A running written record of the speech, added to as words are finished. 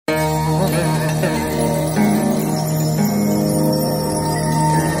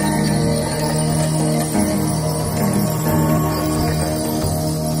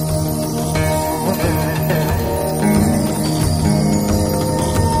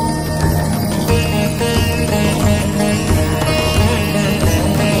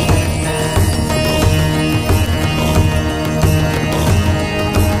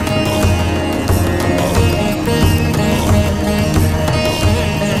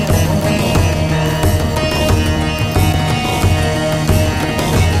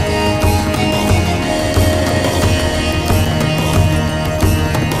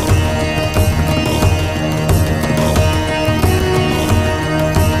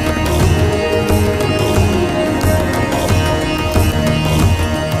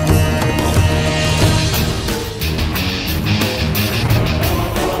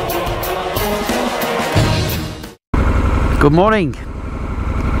Good morning.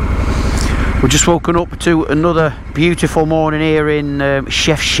 We've just woken up to another beautiful morning here in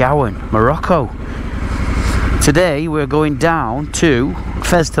Chefchaouen, Morocco. Today we're going down to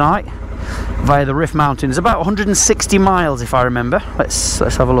Fez tonight via the Rif Mountains, about 160 miles if I remember. Let's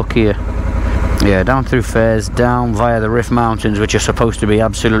have a look here. Yeah, down through Fez, down via the Rif Mountains, which are supposed to be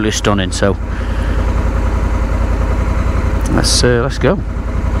absolutely stunning. So let's go.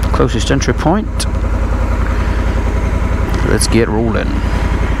 Closest entry point. Let's get rolling.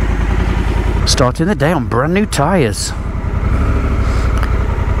 Starting the day on brand new tyres.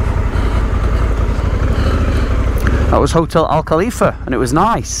 That was Hotel Al Khalifa, and it was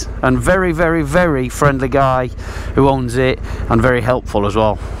nice, and very, very, very friendly guy who owns it, and very helpful as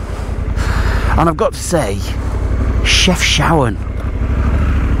well. And I've got to say, Chefchaouen,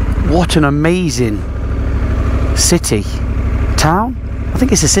 what an amazing city, town. I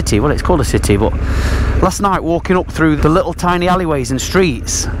think it's a city. Well, it's called a city, but last night walking up through the little tiny alleyways and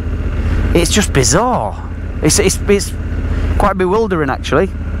streets, it's just bizarre. It's quite bewildering actually.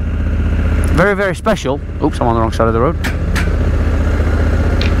 Very, very special. Oops, I'm on the wrong side of the road.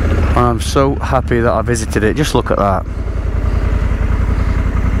 I'm so happy that I visited it. Just look at that.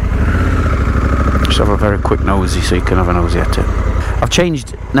 Just have a very quick nosy so you can have a nosy at it. I've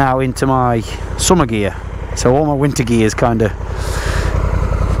changed now into my summer gear, so all my winter gear is kind of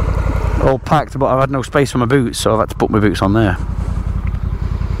all packed, but I've had no space for my boots, so I've had to put my boots on there.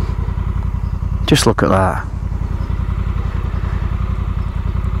 Just look at that.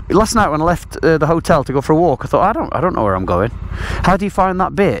 Last night when I left the hotel to go for a walk, I thought, I don't know where I'm going. How do you find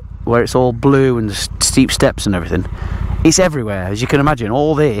that bit where it's all blue and steep steps and everything? It's everywhere, as you can imagine.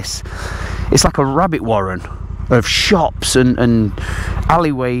 All this, it's like a rabbit warren of shops and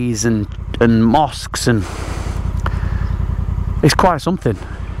alleyways and mosques, and it's quite something.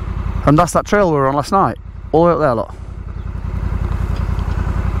 And that's that trail we were on last night, all the way up there, look.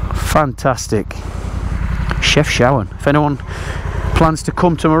 Fantastic. Chefchaouen. If anyone plans to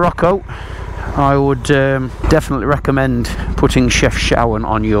come to Morocco, I would definitely recommend putting Chefchaouen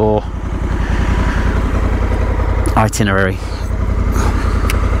on your itinerary.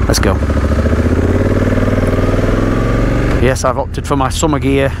 Let's go. Yes, I've opted for my summer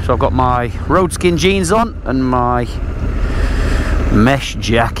gear, so I've got my road skin jeans on and my mesh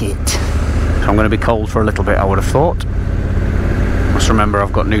jacket. So I'm going to be cold for a little bit, I would have thought. Must remember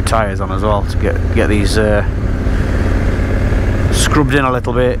I've got new tyres on as well to get these scrubbed in a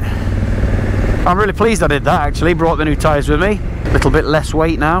little bit. I'm really pleased I did that actually, brought the new tyres with me. A little bit less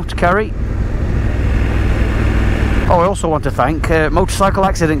weight now to carry. Oh, I also want to thank Motorcycle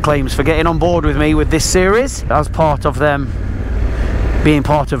Accident Claims for getting on board with me with this series. As part of them being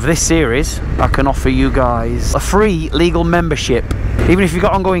part of this series, I can offer you guys a free legal membership. Even if you've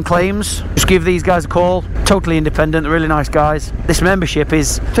got ongoing claims, just give these guys a call. Totally independent, they're really nice guys. This membership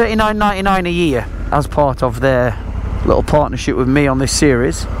is $39.99 a year. As part of their little partnership with me on this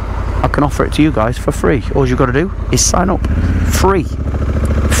series, I can offer it to you guys for free. All you've got to do is sign up. Free.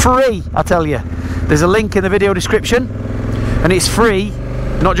 Free, I tell you. There's a link in the video description, and it's free,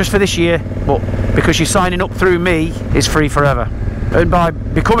 not just for this year, but because you're signing up through me, it's free forever. And by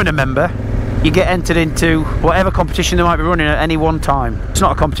becoming a member, you get entered into whatever competition they might be running at any one time. It's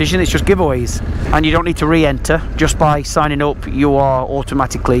not a competition, it's just giveaways. And you don't need to re-enter. Just by signing up, you are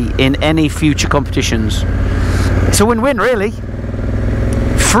automatically in any future competitions. It's a win-win, really.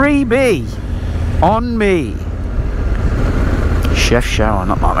 Freebie on me. Chefchaouen,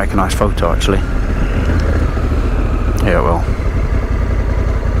 that might make a nice photo actually. Yeah, it will.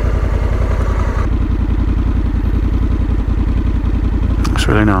 That's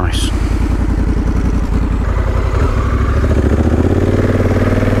really nice.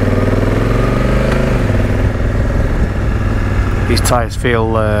 These tyres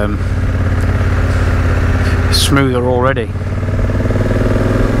feel smoother already.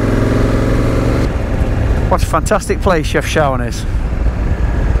 What a fantastic place Chef Shawan is.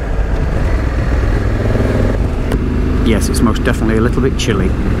 Yes, it's most definitely a little bit chilly.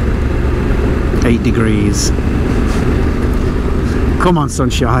 8 degrees. Come on,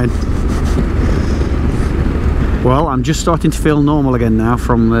 sunshine. Well, I'm just starting to feel normal again now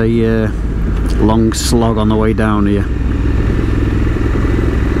from the long slog on the way down here.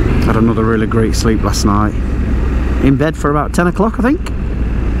 Had another really great sleep last night. In bed for about 10 o'clock, I think.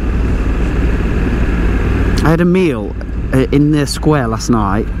 I had a meal in the square last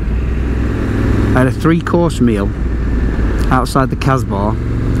night. I had a 3-course meal outside the Casbah,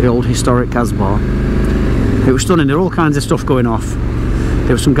 the old historic Casbah. It was stunning. There were all kinds of stuff going off.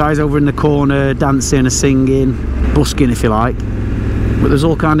 There were some guys over in the corner dancing and singing, busking if you like. But there's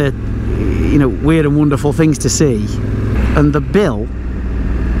all kind of, you know, weird and wonderful things to see. And the bill,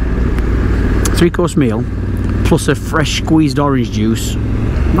 3-course meal, plus a fresh squeezed orange juice,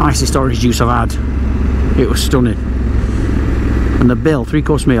 nicest orange juice I've had. It was stunning. And the bill,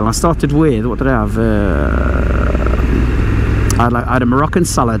 3-course meal, I started with, what did I have? I had a Moroccan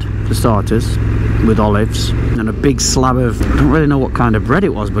salad for starters with olives and a big slab of, I don't really know what kind of bread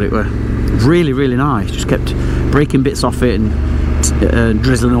it was, but it were really, really nice. Just kept breaking bits off it and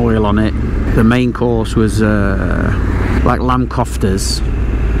drizzling oil on it. The main course was like lamb koftas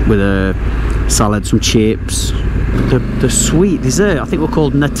with a salad, some chips. The sweet dessert, I think were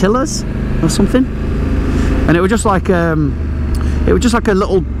called natillas or something. And it was just like a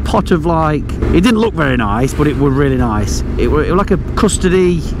little pot of, like, it didn't look very nice, but it was really nice. It was like a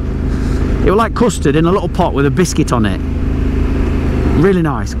custardy, it was like custard in a little pot with a biscuit on it. Really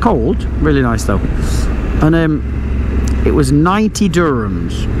nice, cold, really nice though. And it was 90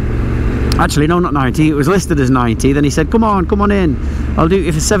 dirhams. Actually, no, not 90, it was listed as 90. Then he said, come on in, I'll do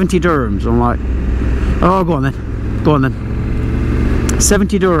it for 70 dirhams. I'm like, oh, go on then,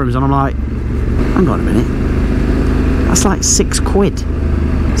 70 dirhams. And I'm like, hang on a minute, that's like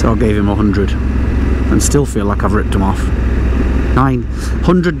 £6. So I gave him 100 and still feel like I've ripped him off.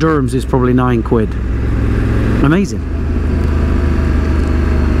 900 dirhams is probably £9. Amazing.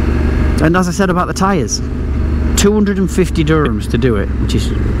 And as I said about the tyres, 250 dirhams to do it, which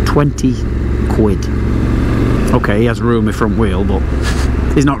is 20 quid. Okay, he has ruined my front wheel, but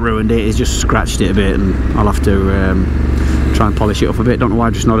he's not ruined it, he's just scratched it a bit, and I'll have to try and polish it up a bit. Don't know why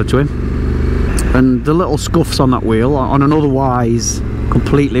I just nodded to him. And the little scuffs on that wheel, on an otherwise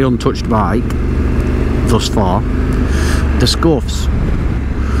completely untouched bike thus far, the scuffs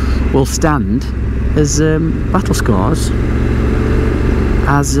will stand as battle scars.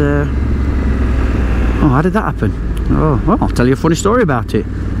 As oh, how did that happen? Oh, well, I'll tell you a funny story about it.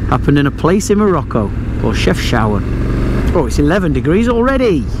 Happened in a place in Morocco called Chef Shawan. Oh, it's 11 degrees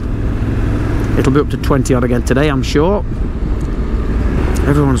already. It'll be up to 20 odd again today, I'm sure.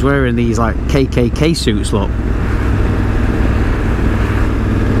 Everyone's wearing these like KKK suits, look.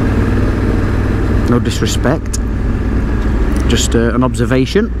 No disrespect, just an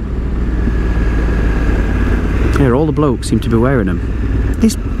observation. Here, all the blokes seem to be wearing them.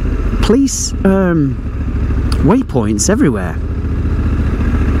 These police waypoints everywhere.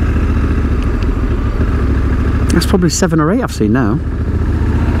 That's probably 7 or 8 I've seen now.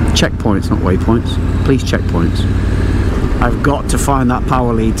 Checkpoints, not waypoints. Police checkpoints. I've got to find that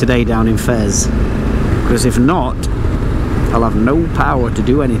power lead today down in Fez, because if not, I'll have no power to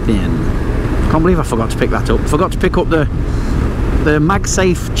do anything. Can't believe I forgot to pick that up. Forgot to pick up the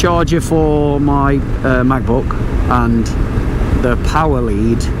MagSafe charger for my MacBook and the power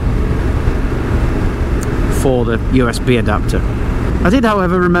lead for the USB adapter. I did,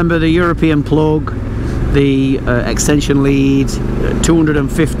 however, remember the European plug, the extension lead,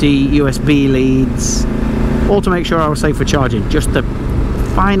 250 USB leads, all to make sure I was safe for charging. Just the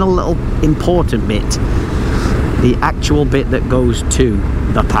final little important bit, the actual bit that goes to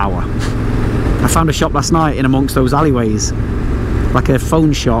the power. I found a shop last night in amongst those alleyways, like a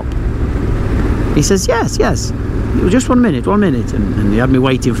phone shop. He says, yes, it was just 1 minute, and he had me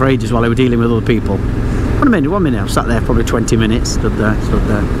waiting for ages while they were dealing with other people. 1 minute, I was sat there probably 20 minutes, stood there.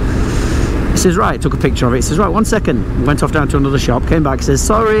 He says, right, took a picture of it. He says, right, 1 second. Went off down to another shop, came back, says,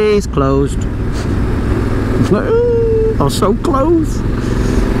 sorry, it's closed. I was so close.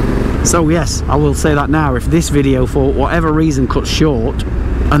 So yes, I will say that now, if this video for whatever reason cuts short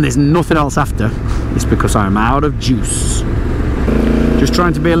and there's nothing else after, it's because I'm out of juice. Just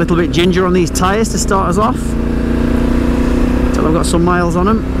trying to be a little bit ginger on these tyres to start us off until I've got some miles on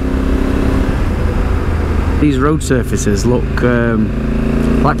them. These road surfaces look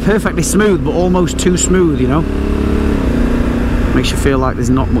like perfectly smooth, but almost too smooth, you know. Makes you feel like there's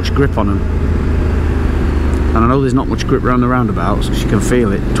not much grip on them. And I know there's not much grip around the roundabout, so she can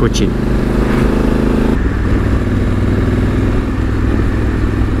feel it twitching.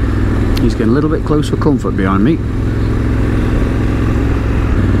 He's getting a little bit close for comfort behind me.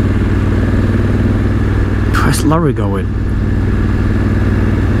 Where's lorry going?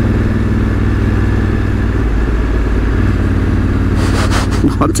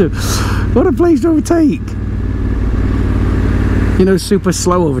 What a place to overtake! You know, super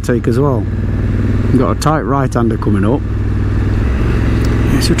slow overtake as well. You've got a tight right-hander coming up.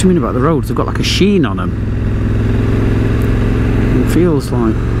 Yeah, see what you mean about the roads. They've got like a sheen on them. It feels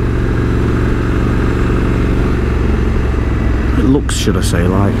like... It looks, should I say,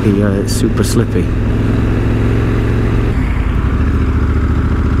 like it's super slippy.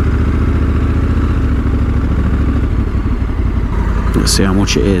 Let's see how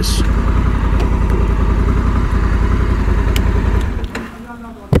much it is.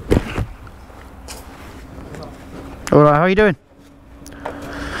 Alright, how are you doing?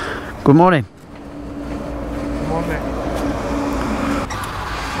 Good morning. Good morning.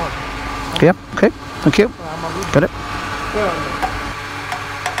 Yeah, okay, thank you. Got it.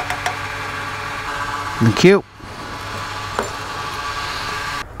 Thank you.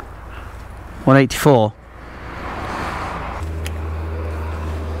 184.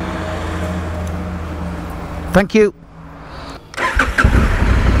 Thank you.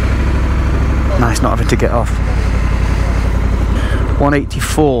 Nice not having to get off.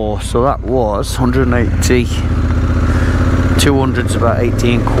 184, so that was 180. 200's about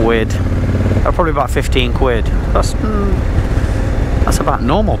 18 quid. Probably about 15 quid. That's about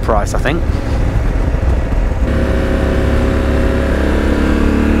normal price, I think.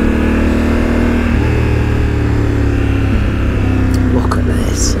 Look at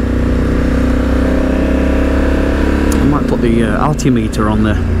this. I might put the altimeter on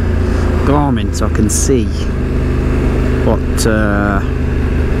the Garmin so I can see what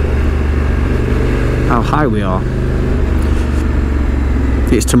how high we are.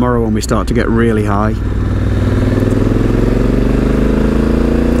 It's tomorrow when we start to get really high.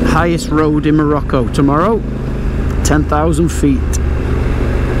 Highest road in Morocco tomorrow, 10,000 feet.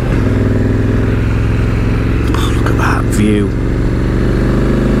 Oh, look at that view.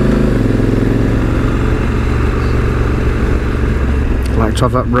 I'd like to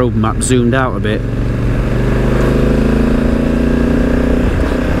have that road map zoomed out a bit.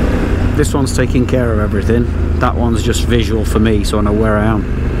 This one's taking care of everything. That one's just visual for me, so I know where I am.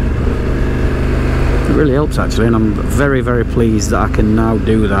 It really helps actually, and I'm very, very pleased that I can now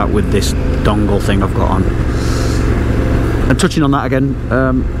do that with this dongle thing I've got on. And touching on that again,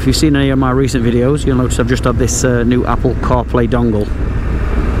 if you've seen any of my recent videos, you'll notice I've just had this new Apple CarPlay dongle.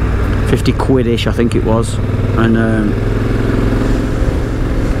 50 quid-ish I think it was. And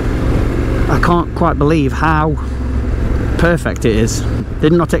I can't quite believe how perfect it is.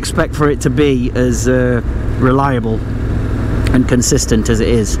 Did not expect for it to be as reliable and consistent as it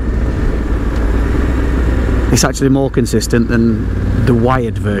is. It's actually more consistent than the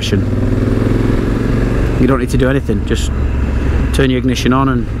wired version. You don't need to do anything, just turn your ignition on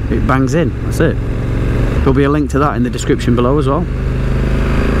and it bangs in, that's it. There'll be a link to that in the description below as well,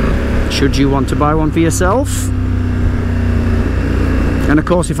 should you want to buy one for yourself. And of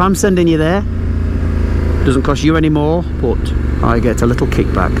course, if I'm sending you there, it doesn't cost you any more, but I get a little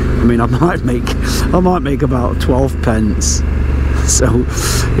kickback. I mean, I might make about 12 pence. So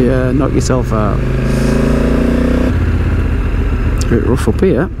yeah, knock yourself out. It's a bit rough up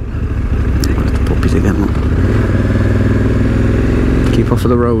here. The puppies again, look. Keep off of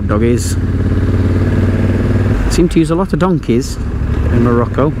the road, doggies. Seem to use a lot of donkeys in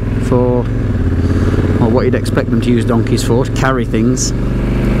Morocco for, well, what you'd expect them to use donkeys for, to carry things.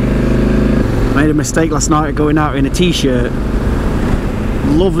 Made a mistake last night going out in a t-shirt.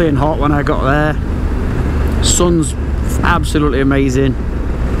 Lovely and hot when I got there. Sun's absolutely amazing.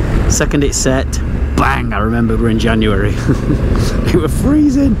 Second it set, bang, I remember we're in January. It was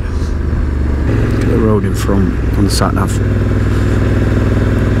freezing. Look at the road in front on the sat nav.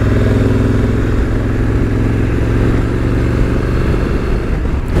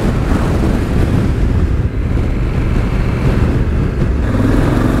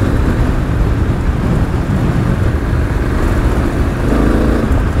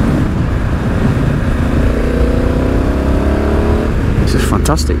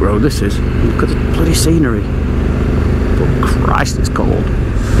 Fantastic road this is. Look at the bloody scenery. But Christ, it's cold.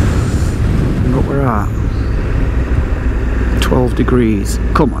 Look where we're at. 12 degrees.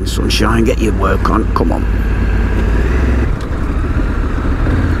 Come on, sunshine, get your work on. Come on.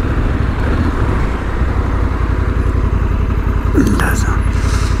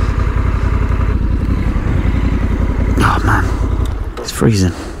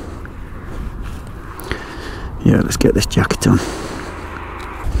 freezing. Yeah, let's get this jacket on.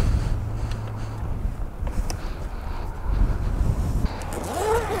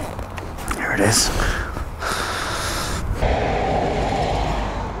 There it is.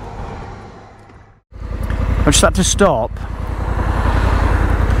 I just had to stop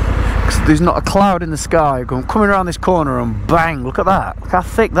because there's not a cloud in the sky. I'm coming around this corner and bang, look at that. Look how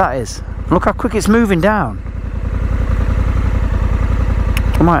thick that is. Look how quick it's moving down.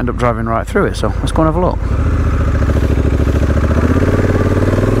 I might end up driving right through it, so let's go and have a look.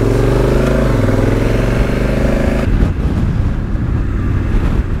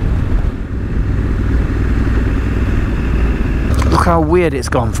 Look how weird it's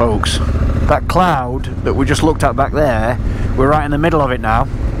gone, folks. That cloud that we just looked at back there, we're right in the middle of it now.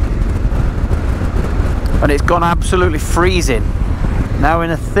 And it's gone absolutely freezing. Now in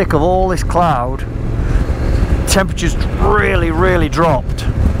the thick of all this cloud, temperature's really dropped.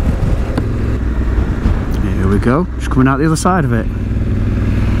 Here we go, just coming out the other side of it.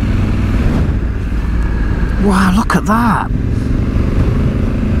 Wow, look at that.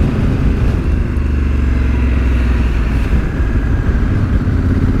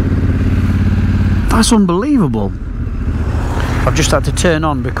 That's unbelievable. I've just had to turn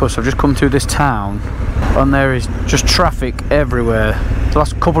on because I've just come through this town and there is just traffic everywhere. The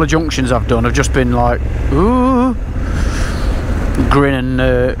last couple of junctions I've done have just been like, ooh, grin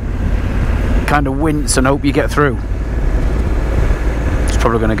and kind of wince and hope you get through. It's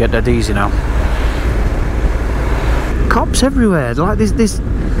probably going to get dead easy now. Cops everywhere, like this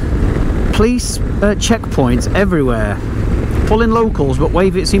police checkpoints everywhere. Pulling locals, but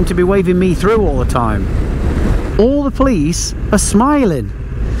seem to be waving me through all the time. All the police are smiling.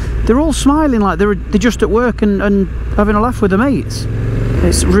 They're all smiling like they're just at work and having a laugh with their mates.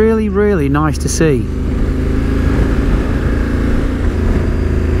 It's really nice to see.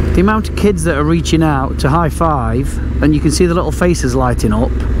 The amount of kids that are reaching out to high five, and you can see the little faces lighting up.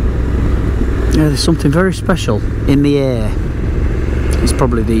 Yeah, there's something very special in the air. It's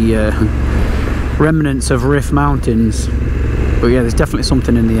probably the remnants of Riff Mountains. But yeah, there's definitely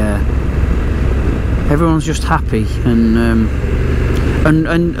something in the air. Everyone's just happy, and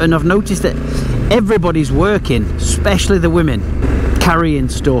I've noticed that everybody's working, especially the women, carrying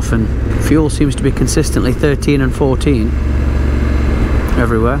stuff, and fuel seems to be consistently 13 and 14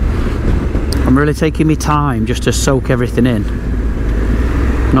 everywhere. I'm really taking my time just to soak everything in,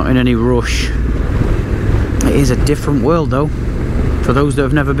 not in any rush. It is a different world though, for those that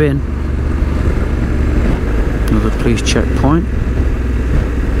have never been. Another police checkpoint.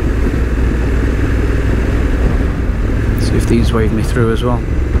 See if these wave me through as well.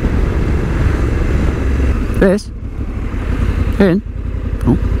 This? In?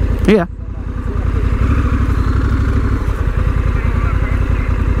 Oh, here.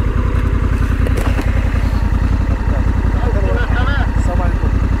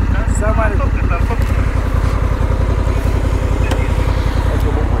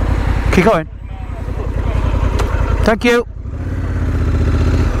 Keep going. Thank you.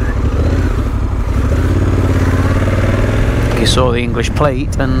 You saw the English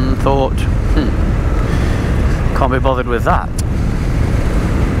plate and thought, can't be bothered with that.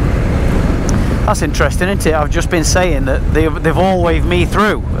 That's interesting, isn't it? I've just been saying that they've all waved me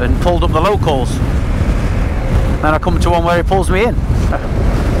through and pulled up the locals. Then I come to one where he pulls me in.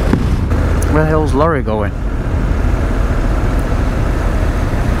 Where the hell's lorry going?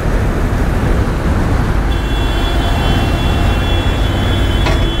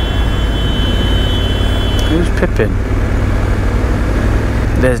 Who's Pippin?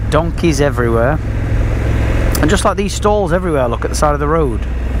 There's donkeys everywhere. And just like these stalls everywhere, look at the side of the road.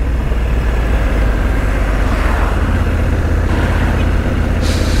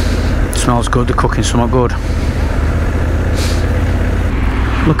 Smells good, they're cooking something good.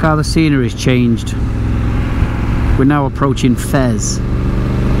 Look how the scenery's changed. We're now approaching Fez.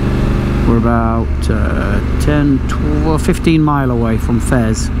 We're about 10, 12, 15 mile away from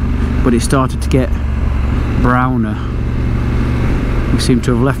Fez, but it started to get browner. We seem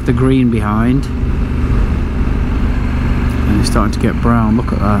to have left the green behind and it's starting to get brown.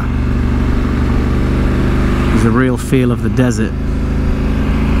 Look at that. There's a real feel of the desert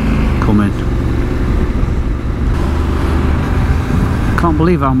coming. I can't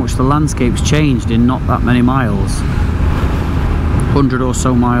believe how much the landscape's changed in not that many miles. 100 or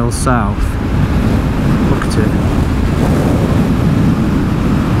so miles south. Look at it.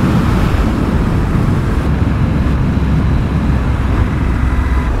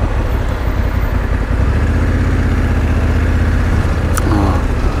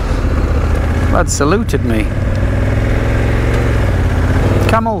 Lad saluted me.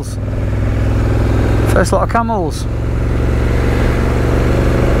 Camels. First lot of camels.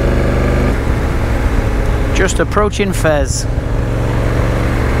 Just approaching Fez.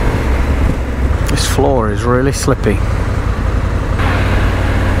 This floor is really slippy.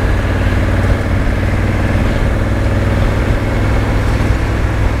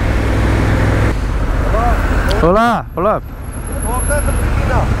 Hola, hola.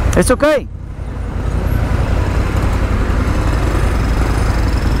 It's okay.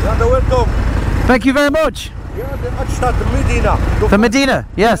 Yeah, welcome. Thank you very much. Yeah, the Medina. The Medina,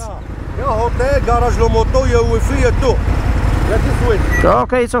 yes. Yeah, hotel, garage, lo moto, you will free it too. Yeah, this way.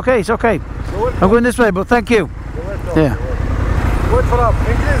 Okay, it's okay, it's okay. I'm going this way, but thank you. Yeah. Where from?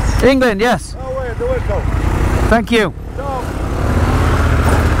 English? England, yes. Oh, wait, welcome. Thank you. Ciao.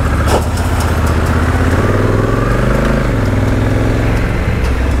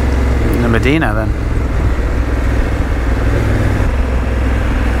 The Medina then.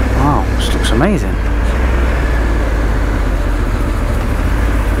 Wow, this looks amazing.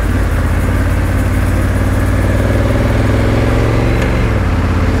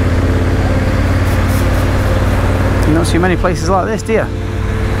 You don't see many places like this, do you?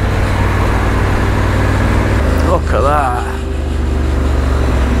 Look at that.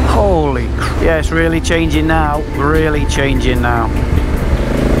 Holy crap. Yeah, it's really changing now. Really changing now.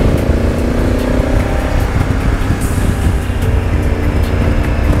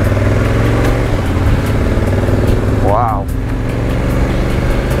 Wow.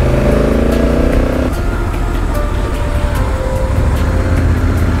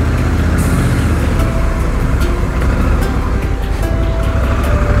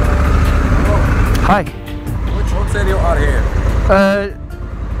 Hi. Which hotel you are here?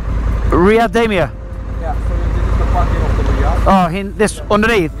 Riyadh Damia. Yeah, so this is the parking of the Riyadh? Oh, in this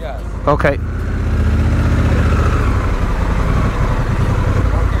underneath? Yes. Okay. The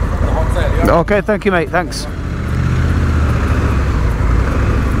hotel, yeah? Okay, thank you, mate. Thanks.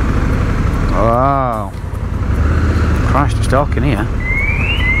 Wow. Christ, it's dark in here.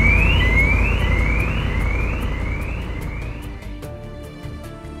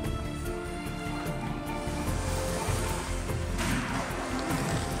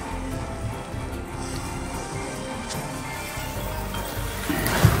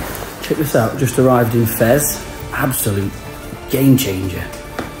 Check this out, just arrived in Fez. Absolute game changer.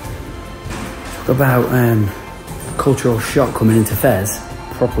 Talk about cultural shock coming into Fez.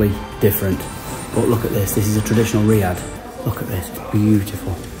 Properly different. But look at this, this is a traditional Riyadh. Look at this,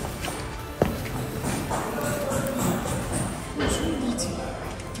 beautiful.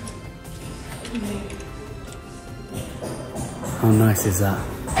 How nice is that?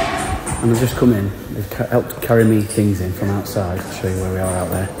 And I've just come in, they've helped carry me things in from outside. I'll show you where we are out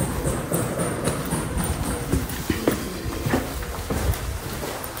there.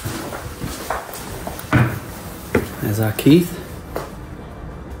 There's our Keith.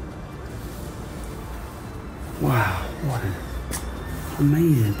 Wow, what an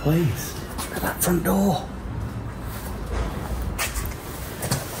amazing place. Look at that front door.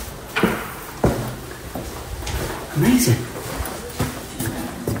 Amazing.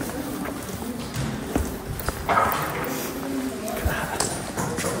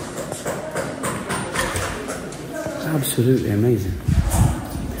 Absolutely amazing.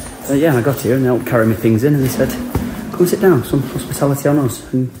 So yeah, I got here and they helped carry me things in and they said, come and sit down, some hospitality on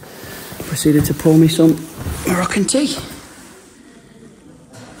us, and proceeded to pour me some Moroccan tea.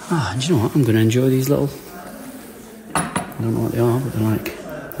 Ah, and you know what, I'm going to enjoy these little, I don't know what they are, but they're like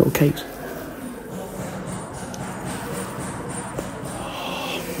little cakes.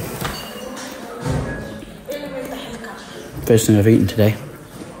 First thing I've eaten today.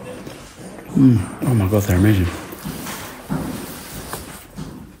 Oh my god, they're amazing.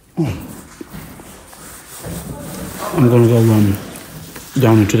 I'm going to go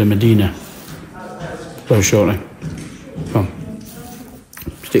down into the Medina very shortly. So,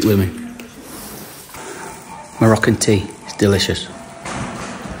 stick with me. Moroccan tea, it's delicious.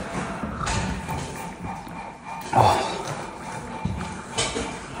 Oh.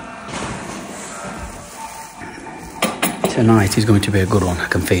 Tonight is going to be a good one, I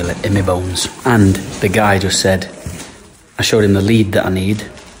can feel it in my bones. And the guy just said, I showed him the lead that I need,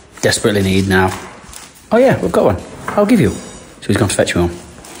 desperately need now. Oh yeah, we've got one. I'll give you. So he's gone to fetch me one.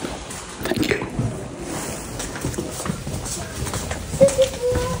 Thank you.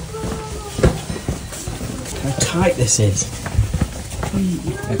 How tight this is.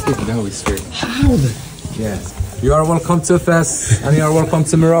 I think now it's straight. How the... Yes. You are welcome to Fez and you are welcome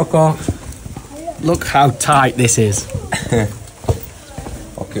to Morocco. Look how tight this is.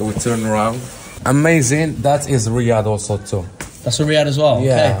 Okay, we turn around. Amazing. That is Riyadh also too. That's a Riyadh as well.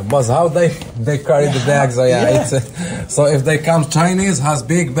 Yeah, okay. but how they carry the bags? So yeah, it's so if they come Chinese has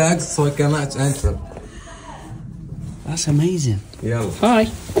big bags, so you cannot enter. That's amazing. Yeah. Hi.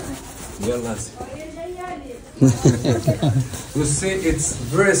 Yeah, you see, it's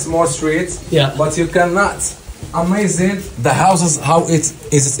very small streets. Yeah. But you cannot. Amazing. The houses, how it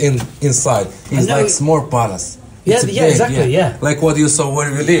is inside. It's like small palace. Yeah, it's yeah, big, exactly. Yeah. Like what you saw where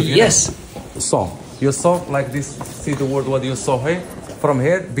you live. Yes. So you saw like this. See the word what you saw here. From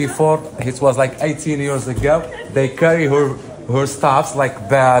here, before it was like 18 years ago. They carry her stuffs like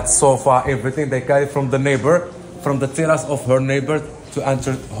bed, sofa, everything. They carry from the neighbor, from the terrace of her neighbor to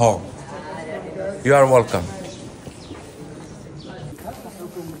enter home. You are welcome.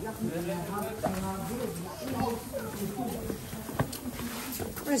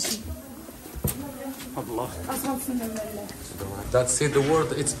 That's it, the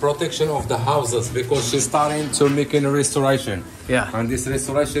word, it's protection of the houses because she's starting to making a restoration. Yeah. And this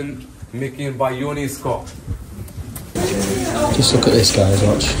restoration making by UNESCO. Just look at this, guys.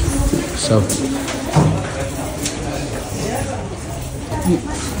 Watch. So.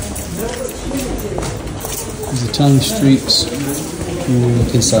 There's the tiny streets.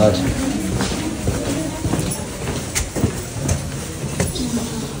 Look inside.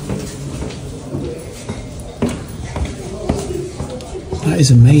 That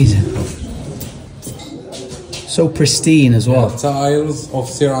is amazing. So pristine as well. Tiles of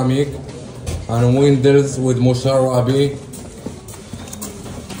ceramic and windows with Musharabi.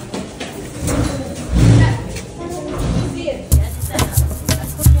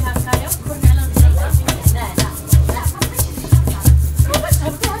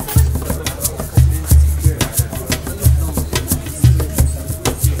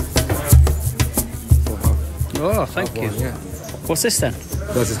 Oh, thank you. Yeah. What's this then?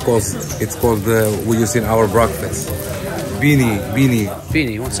 That is called, it's called, we use in our breakfast. Beanie.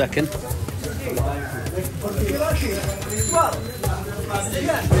 Beanie, 1 second.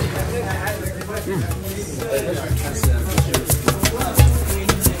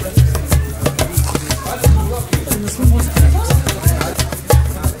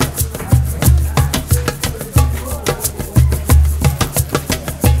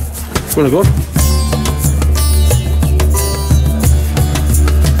 It's really good.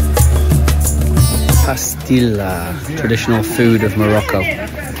 Pastilla, traditional food of Morocco,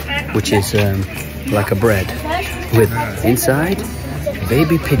 which is like a bread with inside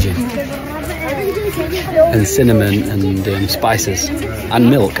baby pigeon and cinnamon and spices and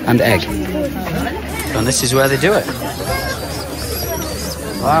milk and egg. And this is where they do it.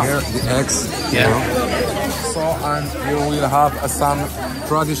 Wow. Here, the eggs. Yeah. You know. So, and here we'll have some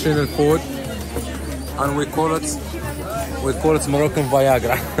traditional food, and we call it Moroccan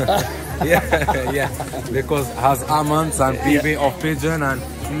Viagra. yeah, because it has almonds and baby of pigeon and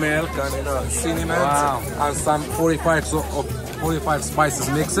milk and cinnamon and some 45 spices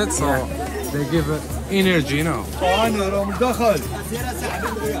mixed, so they give it energy, Hi.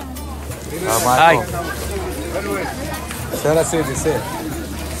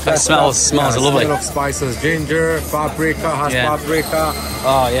 That smells lovely. Smell of spices, ginger, paprika, paprika.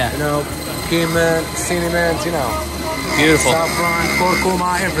 Oh yeah. Cumin, cinnamon, Beautiful. Saffron,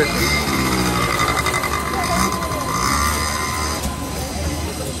 curcuma, everything.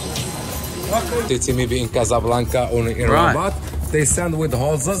 Maybe in Casablanca or in Rabat, they send with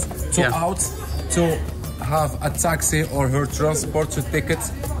horses out to have a taxi or her transport to take it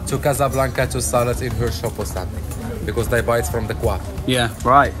to Casablanca to sell it in her shop or something, because they buy it from the quad. Yeah,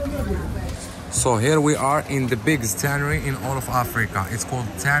 right. So here we are in the biggest tannery in all of Africa. It's called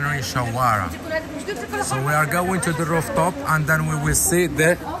Tannery Shawara. So we are going to the rooftop and then we will see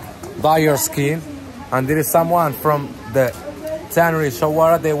the dyer skin. And there is someone from the Tannery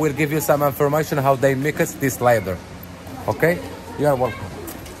Shawara. They will give you some information how they mix this leather. Okay? You are welcome.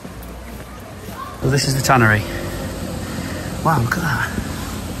 Well, this is the tannery. Wow, look at that.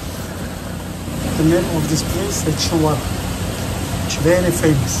 The name of this place is Shawara. It's very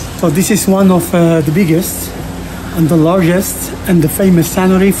famous. So this is one of the biggest and the largest and the famous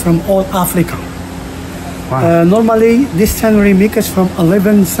tannery from all Africa. Wow. Normally this tannery makes from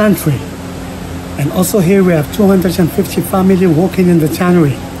 11th century. And also here we have 250 family working in the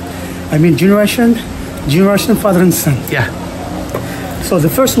tannery. I mean generation father and son. Yeah. So the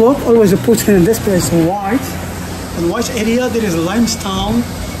first look always put in this place white. In white area there is limestone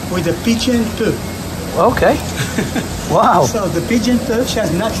with a pigeon poop. Okay. Wow. So the pigeon poop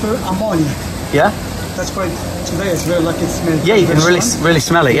has natural ammonia. Yeah. That's why today it's very lucky it smells. Yeah, you can really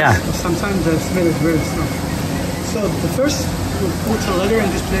smell it. Yeah. Sometimes the smell is very strong. So the first we put a leather in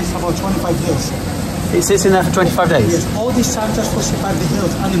this place about 25 days. It sits in there for 25 days? Yes, all these time just for separate the hair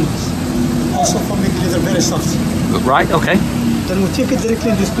of animals. Also for make leather very soft. Right, okay. Then we take it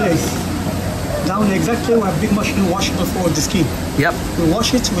directly in this place. Down exactly, we have big machine washable for the skin. Yep. We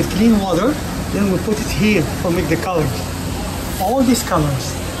wash it with clean water, then we put it here for make the colors. All these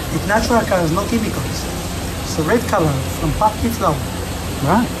colors, with natural colors, no chemicals. So red color from poppy flower.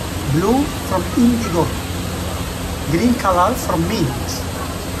 Right. Blue from indigo. Green color from mint.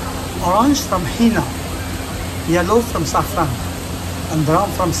 Orange from henna. Yellow from saffron. And brown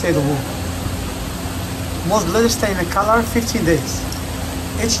from cedar wood. Most leather stay in a color 15 days.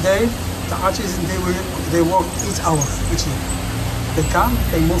 Each day, the artisan they work 8 hours each day. They come,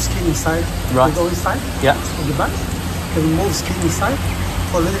 they move skin inside. Right. They go inside. Yeah. For the back. They remove skin inside.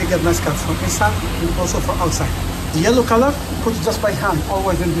 For leather, you get nice cut from inside and also from outside. The yellow color, put it just by hand,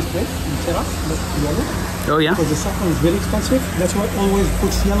 always in this place, in terrace, yellow. Oh yeah. Because the saffron is very expensive. That's why always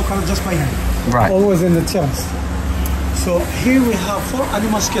put yellow color just by hand. Right. Always in the terrace. So here we have 4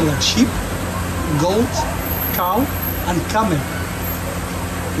 animal skin like sheep, goat, cow, and camel.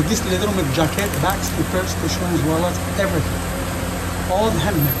 With this leather we make jacket, bags, purse, cushions, wallets, everything. All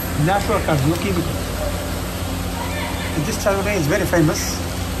handmade, natural colors, no chemical. And this tannery is very famous.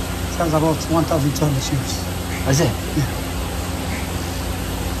 It has about 1,200 years. Is it? Yeah.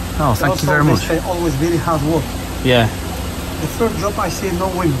 Oh, thank you very much. They always very hard work. Yeah. The first job I see no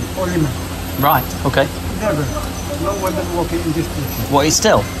women, only men. Right, okay. Never. No women working in this place. What, it's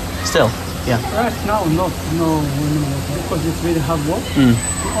still? Still? Yeah. Right now, no women working because it's very hard work. And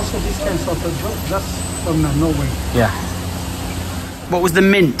also this kind of job, just for men, no way. Yeah. What was the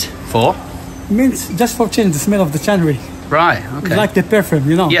mint for? Mint just for change the smell of the tannery. Right, okay. Like the perfume,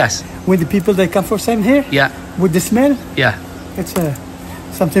 you know. Yes. When the people they come for same here. Yeah. With the smell. Yeah. It's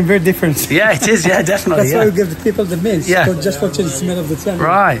something very different. Yeah, it is. Yeah, definitely. That's why we give the people the mint. Yeah. Just for change the smell of the tannery.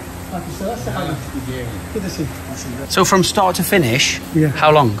 Right. Good to see. So from start to finish, Yeah.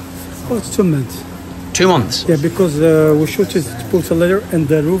 how long? Oh, it's 2 months. 2 months? Yeah, because we shoot it to put the leather and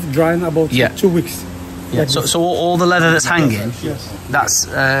the roof drying about 2 weeks. Yeah. Like So all the leather that's hanging, Yes. that's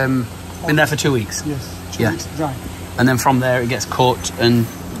been there for 2 weeks? Yes. 2 Yeah. weeks dry. And then from there it gets cut and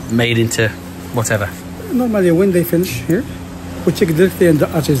made into whatever? Normally when they finish here, we check directly in the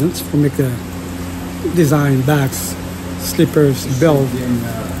artisans to make the design, bags, slippers, belt,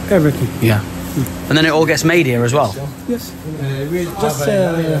 everything. Yeah. And then it all gets made here as well? Yes. Just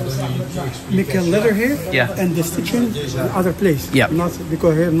make a leather here Yeah. and the stitching in other place. Yeah. Not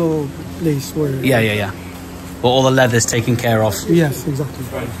because here no place where... Yeah. But all the leather's taken care of. Yes, exactly.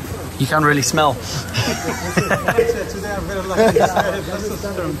 You can really smell. Today I'm very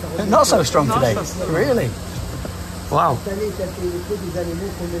lucky. Not so strong today. Really? Wow.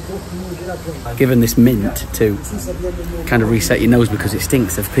 Given this mint to kind of reset your nose because it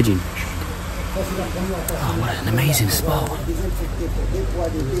stinks of pigeon. Oh, what an amazing spot.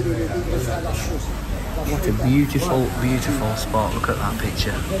 What a beautiful, beautiful spot. Look at that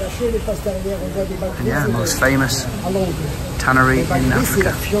picture. And yeah, most famous tannery in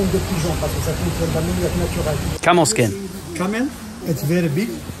Africa. Camel skin. Camel, it's very big.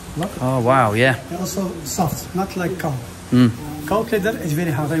 Look. Oh, wow, yeah. And also soft, not like cow. Cow leather is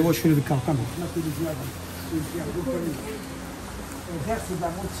very hard. I will show you the cow. Come on. Here's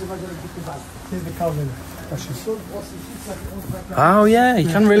the cow leather. Oh, yeah, you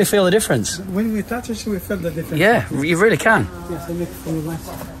can really feel the difference. When we touch it, we feel the difference. Yeah, you really can. Yes, I make it for you nice.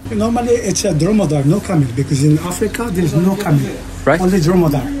 Normally, it's a dromedar, no camel, because in Africa, there is no camel. Right. Only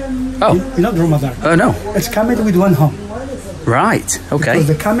dromedar. Oh. Not dromedar. Oh, no. It's camel with 1 hump. Right, okay. Because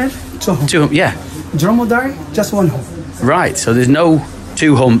the camel, 2 hump. Yeah. Dromedar, just 1 hump. Right, so there's no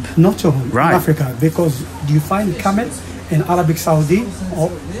 2 hump. Not 2 hump Right. in Africa, because you find camel in Arabic Saudi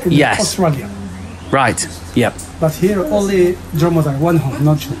or in Australia. Right, yep. But here, only dromedar, 1 hump,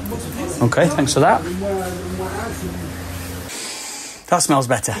 not 2. Okay, thanks for that. That smells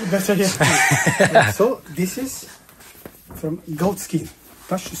better. Better, yeah. So, this is from goat skin.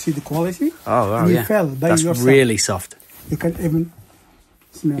 Touch to see the quality. Oh, wow, and you yeah. feel by That's yourself. really soft. You can even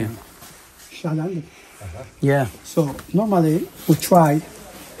smell Yeah. it. Yeah. So normally we try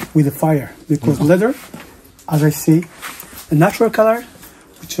with the fire because leather, as I say, a natural color,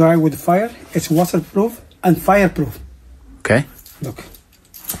 we try with the fire. It's waterproof and fireproof. Okay. Look.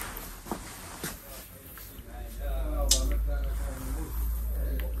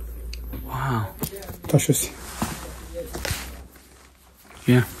 Wow. Touch this.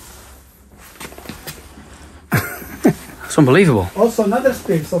 Yeah. It's unbelievable. Also another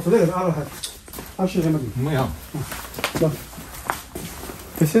space of leather. I'll show you. Look.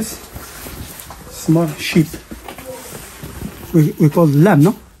 This is small sheep. We call lamb,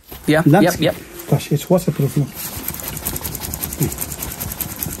 no? Yeah. Lamb Yep. skin. Yep. touch. It's waterproof.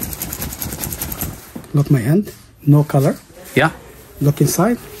 Look my hand, no color. Yeah. Look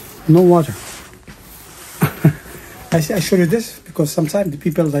inside, no water. I show you this because sometimes the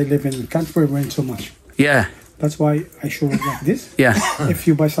people that live in country rain so much. Yeah. That's why I show it like this. Yeah. If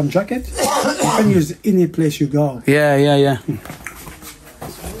you buy some jacket, you can use any place you go. Yeah.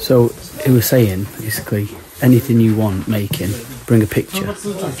 So it was saying basically anything you want making, bring a picture,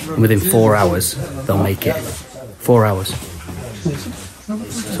 and within 4 hours they'll make it. 4 hours.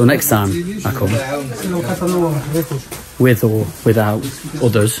 So next time I come, with or without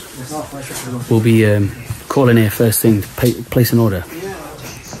others, we'll be calling here first thing to place an order.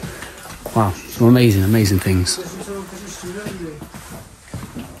 Wow, some amazing things.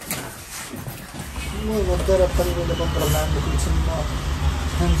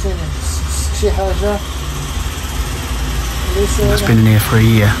 It's been in here for a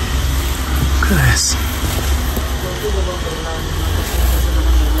year. Look at this.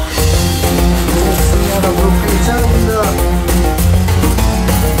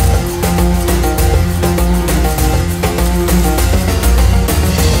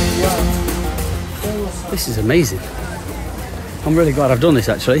 This is amazing. I'm really glad I've done this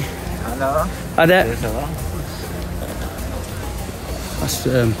actually. Hello. Hi there. That's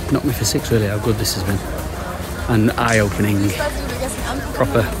knocked me for six really, how good this has been. And eye-opening,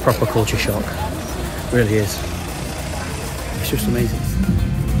 proper culture shock. Really is. It's just amazing.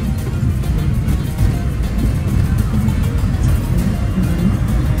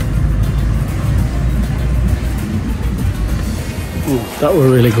 Ooh, that were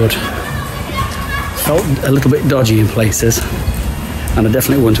really good. Felt a little bit dodgy in places, and I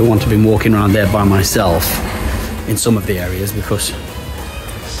definitely wouldn't want to be walking around there by myself in some of the areas because I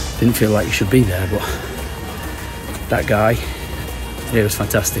didn't feel like you should be there, but that guy, it was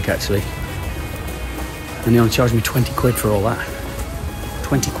fantastic actually. And he only charged me 20 quid for all that.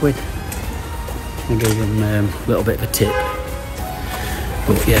 20 quid. I gave him a little bit of a tip.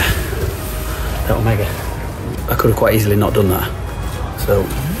 But yeah, that was mega. I could have quite easily not done that. So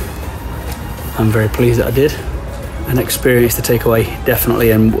I'm very pleased that I did. An experience to take away,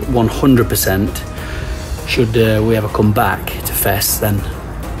 definitely, and 100%. Should we ever come back to Fest, then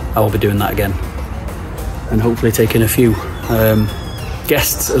I will be doing that again. And hopefully taking a few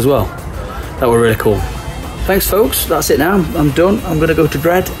guests as well. That were really cool. Thanks folks, that's it now. I'm done. I'm gonna go to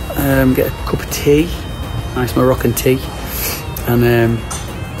bed, get a cup of tea, nice Moroccan tea. And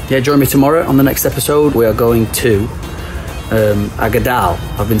yeah, join me tomorrow on the next episode. We are going to Agadal.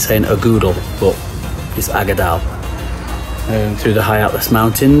 I've been saying Agoudal, but it's Agadal. Through the high Atlas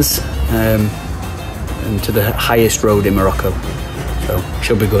Mountains and to the highest road in Morocco. So,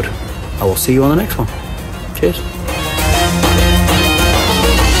 should be good. I will see you on the next one. Cheers.